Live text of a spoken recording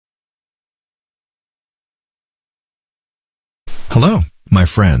Hello, my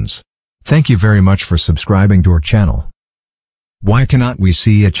friends. Thank you very much for subscribing to our channel. Why cannot we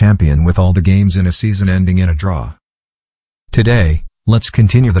see a champion with all the games in a season ending in a draw? Today, let's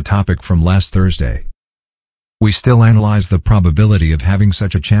continue the topic from last Thursday. We still analyze the probability of having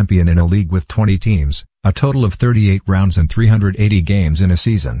such a champion in a league with 20 teams, a total of 38 rounds and 380 games in a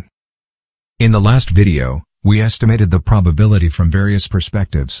season. In the last video, we estimated the probability from various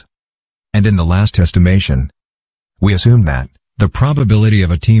perspectives. And in the last estimation, we assumed that the probability of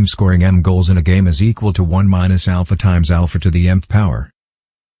a team scoring m goals in a game is equal to 1 minus alpha times alpha to the mth power.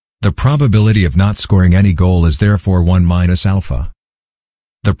 The probability of not scoring any goal is therefore 1 minus alpha.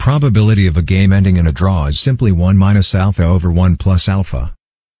 The probability of a game ending in a draw is simply 1 minus alpha over 1 plus alpha.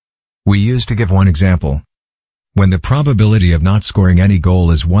 We used to give one example. When the probability of not scoring any goal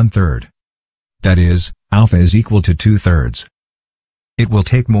is 1/3. That is, alpha is equal to 2/3. It will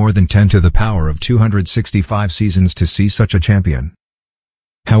take more than 10 to the power of 265 seasons to see such a champion.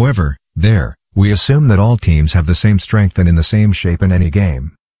 However, we assume that all teams have the same strength and in the same shape in any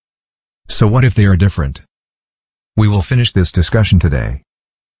game. So what if they are different? We will finish this discussion today.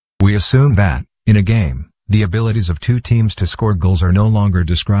 We assume that, in a game, the abilities of two teams to score goals are no longer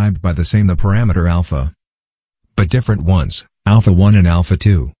described by the parameter alpha, but different ones, alpha 1 and alpha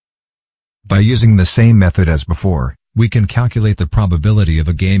 2. By using the same method as before, we can calculate the probability of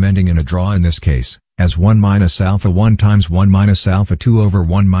a game ending in a draw in this case, as 1 minus alpha 1 times 1 minus alpha 2 over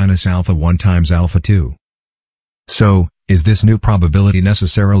 1 minus alpha 1 times alpha 2. So, is this new probability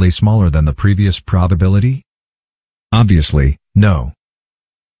necessarily smaller than the previous probability? Obviously, no.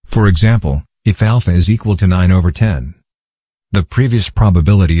 For example, if alpha is equal to 9 over 10, the previous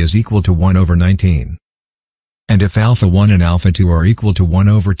probability is equal to 1 over 19. And if alpha 1 and alpha 2 are equal to 1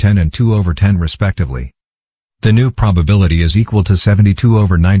 over 10 and 2 over 10 respectively, the new probability is equal to 72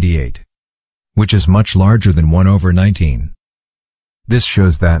 over 98, which is much larger than 1 over 19. This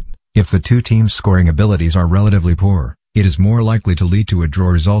shows that, if the two teams' scoring abilities are relatively poor, it is more likely to lead to a draw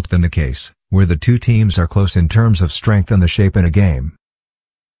result than the case, where the two teams are close in terms of strength and the shape in a game.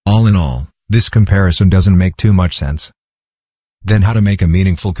 All in all, this comparison doesn't make too much sense. Then how to make a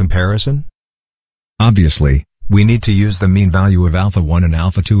meaningful comparison? Obviously, we need to use the mean value of alpha 1 and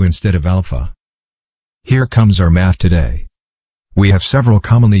alpha 2 instead of alpha. Here comes our math today. We have several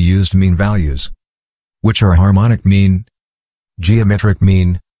commonly used mean values, which are harmonic mean, geometric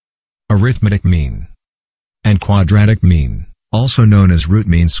mean, arithmetic mean, and quadratic mean, also known as root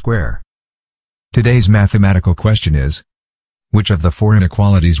mean square. Today's mathematical question is, which of the four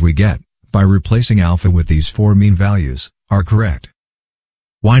inequalities we get, by replacing alpha with these four mean values, are correct?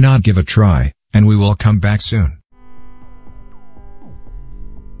 Why not give a try, and we will come back soon.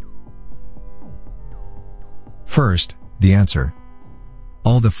 First, the answer.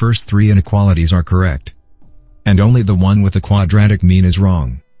 All the first three inequalities are correct. And only the one with the quadratic mean is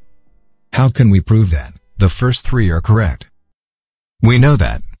wrong. How can we prove that the first three are correct? We know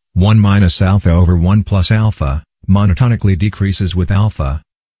that 1 minus alpha over 1 plus alpha monotonically decreases with alpha,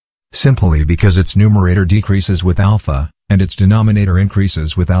 simply because its numerator decreases with alpha, and its denominator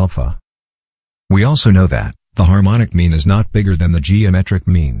increases with alpha. We also know that the harmonic mean is not bigger than the geometric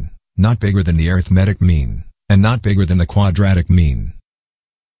mean, not bigger than the arithmetic mean, and not bigger than the quadratic mean.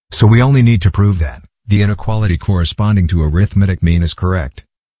 So we only need to prove that the inequality corresponding to arithmetic mean is correct.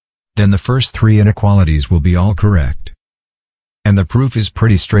 Then the first three inequalities will be all correct. And the proof is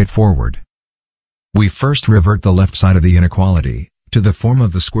pretty straightforward. We first revert the left side of the inequality to the form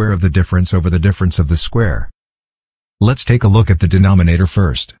of the square of the difference over the difference of the square. Let's take a look at the denominator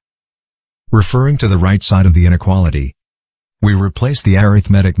first. Referring to the right side of the inequality, we replace the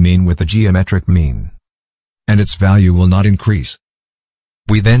arithmetic mean with the geometric mean, and its value will not increase.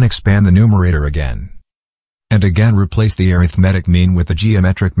 We then expand the numerator again, and again replace the arithmetic mean with the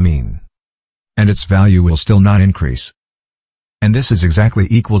geometric mean, and its value will still not increase. And this is exactly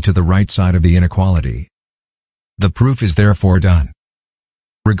equal to the right side of the inequality. The proof is therefore done.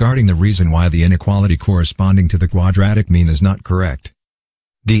 Regarding the reason why the inequality corresponding to the quadratic mean is not correct,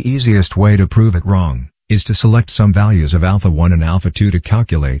 the easiest way to prove it wrong is to select some values of alpha 1 and alpha 2 to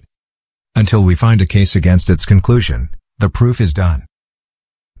calculate. Until we find a case against its conclusion, the proof is done.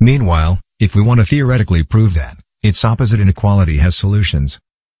 Meanwhile, if we want to theoretically prove that its opposite inequality has solutions,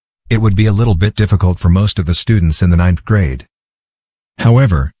 it would be a little bit difficult for most of the students in the 9th grade.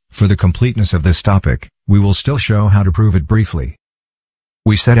 However, for the completeness of this topic, we will still show how to prove it briefly.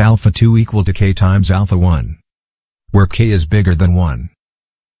 We set alpha 2 equal to k times alpha 1, where k is bigger than 1.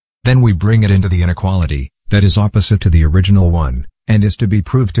 Then we bring it into the inequality that is opposite to the original one, and is to be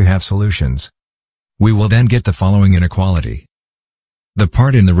proved to have solutions. We will then get the following inequality. The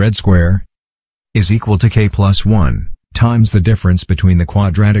part in the red square is equal to k plus 1, times the difference between the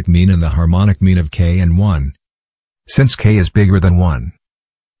quadratic mean and the harmonic mean of k and 1. Since k is bigger than 1,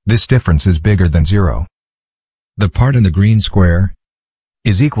 this difference is bigger than 0. The part in the green square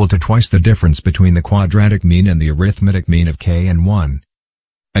is equal to twice the difference between the quadratic mean and the arithmetic mean of k and 1.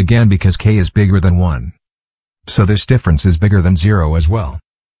 Again, because k is bigger than 1. So this difference is bigger than 0 as well.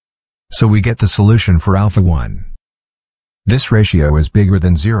 So we get the solution for alpha 1. This ratio is bigger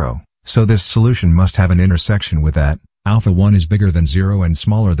than 0, so this solution must have an intersection with that, alpha 1 is bigger than 0 and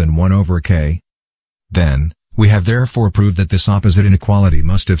smaller than 1 over k. Then, we have therefore proved that this opposite inequality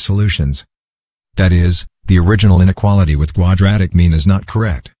must have solutions. That is, the original inequality with quadratic mean is not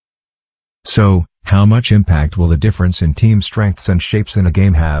correct. So, how much impact will the difference in team strengths and shapes in a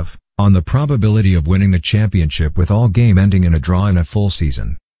game have on the probability of winning the championship with all game ending in a draw in a full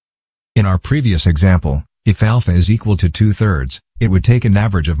season? In our previous example, if alpha is equal to 2/3, it would take an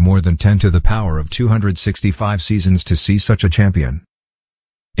average of more than 10 to the power of 265 seasons to see such a champion.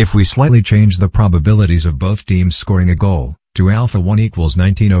 If we slightly change the probabilities of both teams scoring a goal, to alpha 1 equals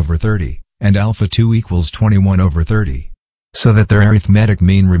 19 over 30, and alpha 2 equals 21 over 30, so that their arithmetic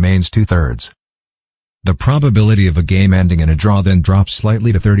mean remains 2/3. The probability of a game ending in a draw then drops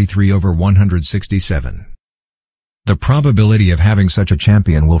slightly to 33 over 167. The probability of having such a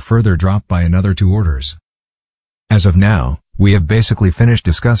champion will further drop by another 2 orders. As of now, we have basically finished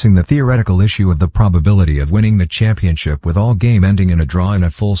discussing the theoretical issue of the probability of winning the championship with all game ending in a draw in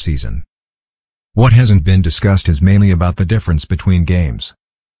a full season. What hasn't been discussed is mainly about the difference between games.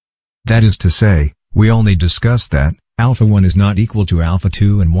 That is to say, we only discussed that alpha 1 is not equal to alpha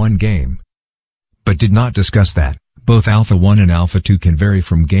 2 in one game, but did not discuss that both alpha 1 and alpha 2 can vary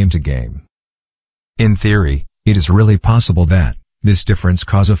from game to game. In theory, it is really possible that this difference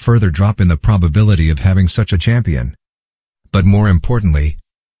cause a further drop in the probability of having such a champion. But more importantly,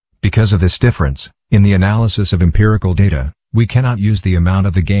 because of this difference, in the analysis of empirical data, we cannot use the amount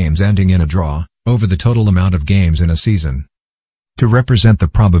of the games ending in a draw over the total amount of games in a season to represent the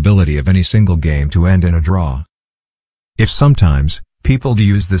probability of any single game to end in a draw. If sometimes people do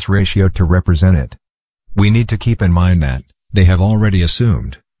use this ratio to represent it, we need to keep in mind that they have already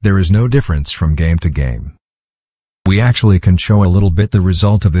assumed there is no difference from game to game. We actually can show a little bit the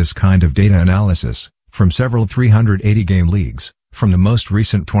result of this kind of data analysis from several 380-game leagues, from the most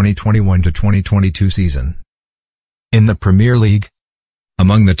recent 2021 to 2022 season. In the Premier League,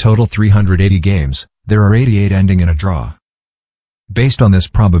 among the total 380 games, there are 88 ending in a draw. Based on this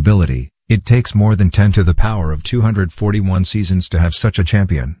probability, it takes more than 10 to the power of 241 seasons to have such a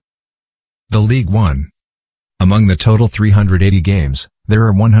champion. The League 1. Among the total 380 games, there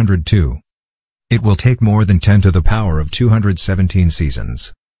are 102. It will take more than 10 to the power of 217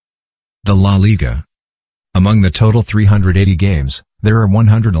 seasons. The La Liga. Among the total 380 games, there are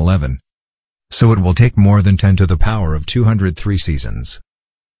 111. So it will take more than 10 to the power of 203 seasons.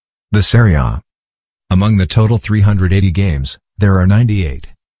 The Serie A. Among the total 380 games, there are 98.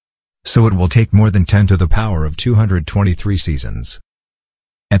 So it will take more than 10 to the power of 223 seasons.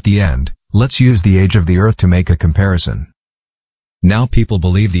 At the end, let's use the age of the Earth to make a comparison. Now people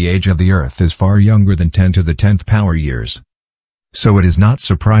believe the age of the Earth is far younger than 10 to the 10th power years. So it is not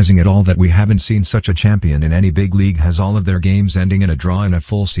surprising at all that we haven't seen such a champion in any big league has all of their games ending in a draw in a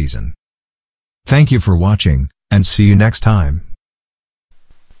full season. Thank you for watching, and see you next time.